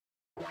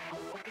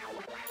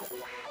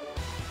Hello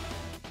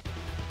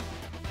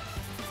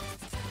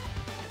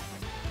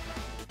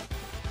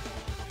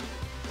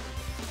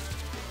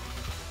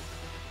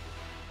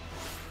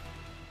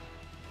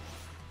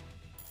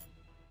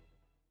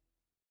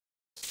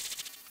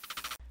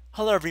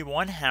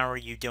everyone, how are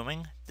you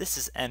doing? This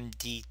is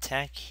MD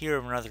Tech here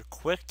with another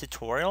quick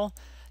tutorial.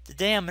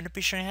 Today I'm going to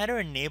be showing you how to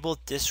enable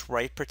disk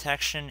write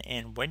protection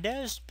in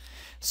Windows.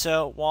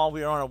 So while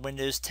we are on a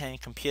Windows 10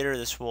 computer,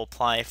 this will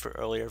apply for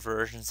earlier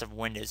versions of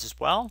Windows as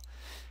well.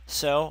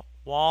 So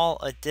while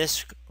a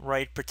disk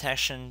write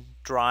protection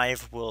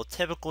drive will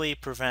typically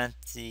prevent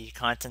the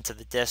contents of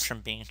the disk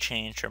from being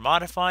changed or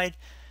modified,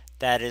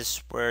 that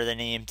is where the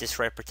name disk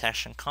write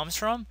protection comes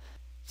from.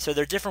 So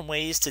there are different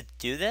ways to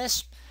do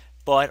this,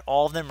 but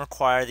all of them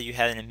require that you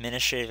have an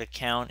administrative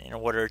account in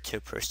order to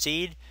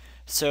proceed.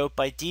 So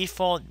by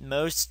default,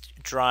 most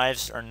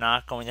drives are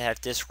not going to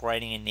have disk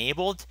writing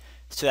enabled.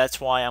 So that's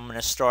why I'm going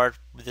to start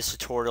with this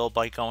tutorial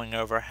by going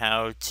over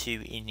how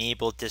to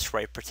enable disk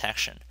write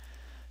protection.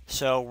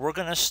 So we're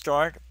going to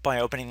start by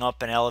opening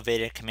up an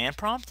elevated command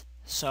prompt.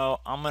 So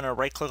I'm going to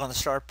right click on the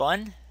start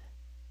button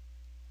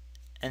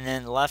and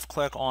then left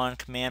click on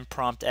command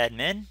prompt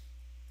admin.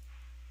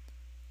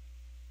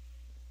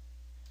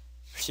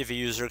 Receive a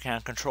user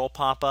account control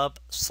pop-up,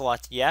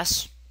 select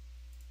yes.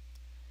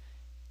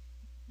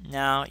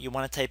 Now you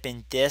want to type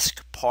in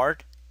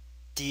diskpart,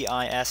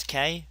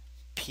 D-I-S-K-P-A-R-T,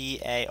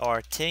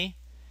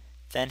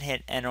 then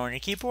hit enter on your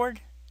keyboard.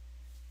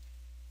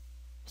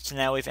 So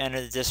now we've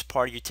entered the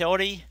diskpart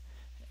utility,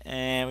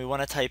 and we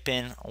want to type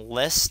in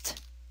list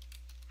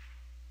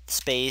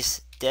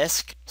space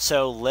disk,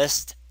 so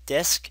list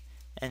disk,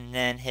 and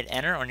then hit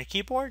enter on your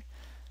keyboard.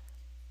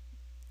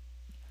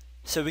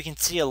 So we can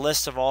see a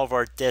list of all of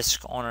our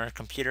disks on our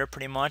computer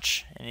pretty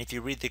much, and if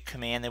you read the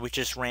command that we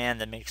just ran,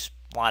 that makes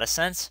a lot of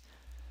sense.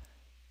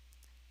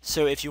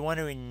 So if you want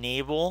to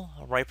enable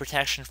write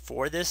protection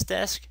for this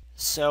disk,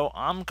 so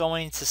I'm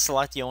going to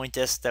select the only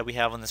disk that we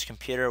have on this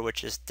computer,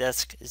 which is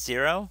disk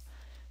 0.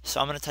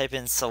 So I'm going to type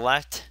in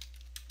select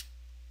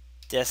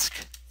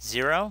disk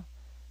 0,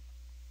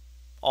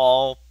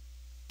 all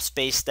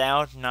spaced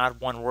out,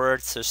 not one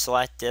word, so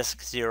select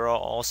disk 0,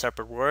 all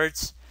separate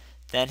words.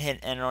 Then hit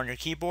enter on your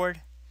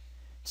keyboard.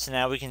 So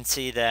now we can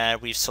see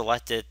that we've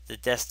selected the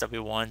disk that we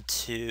want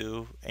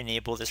to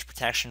enable this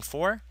protection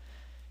for.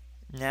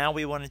 Now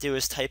we want to do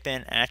is type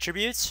in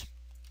attributes.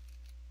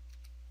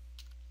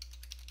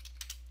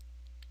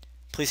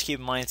 Please keep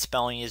in mind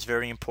spelling is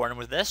very important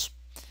with this.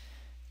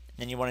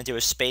 Then you want to do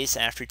a space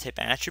after you type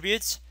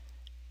attributes.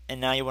 And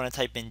now you want to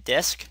type in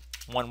disk,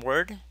 one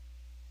word,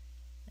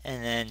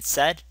 and then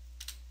set.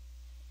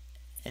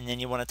 And then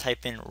you want to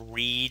type in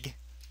read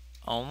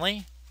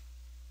only.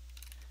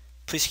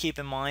 Please keep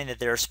in mind that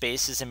there are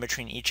spaces in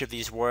between each of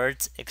these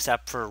words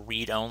except for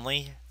read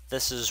only.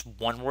 This is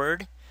one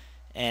word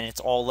and it's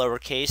all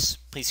lowercase.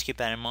 Please keep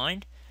that in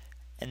mind.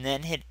 And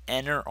then hit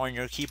enter on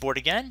your keyboard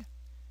again.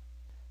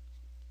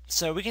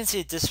 So we can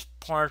see this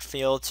part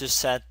failed to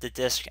set the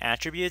disk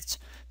attributes.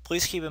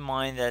 Please keep in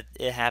mind that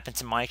it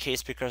happens in my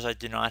case because I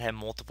do not have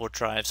multiple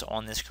drives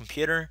on this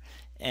computer.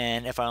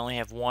 And if I only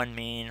have one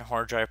main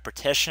hard drive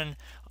partition,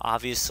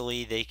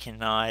 obviously they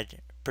cannot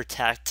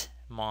protect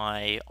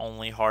my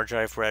only hard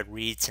drive where it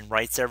reads and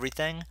writes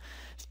everything.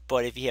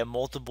 But if you have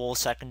multiple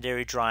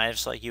secondary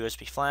drives like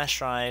USB flash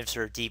drives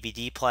or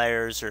DVD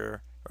players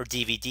or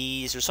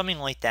DVDs or something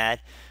like that,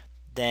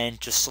 then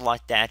just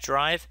select that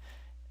drive.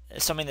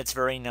 Something that's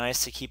very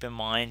nice to keep in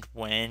mind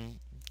when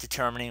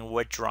determining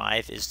what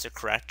drive is the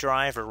correct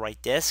drive or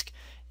right disk,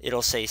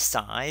 it'll say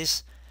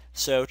size.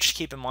 So just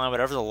keep in mind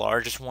whatever the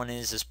largest one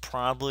is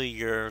probably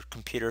your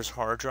computer's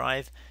hard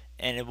drive,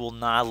 and it will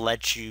not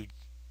let you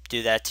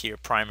do that to your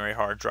primary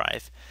hard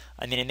drive.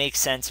 I mean, it makes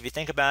sense if you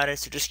think about it,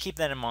 so just keep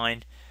that in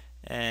mind.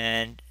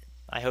 And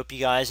I hope you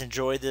guys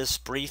enjoyed this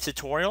brief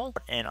tutorial,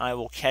 and I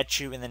will catch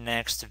you in the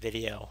next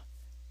video.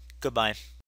 Goodbye.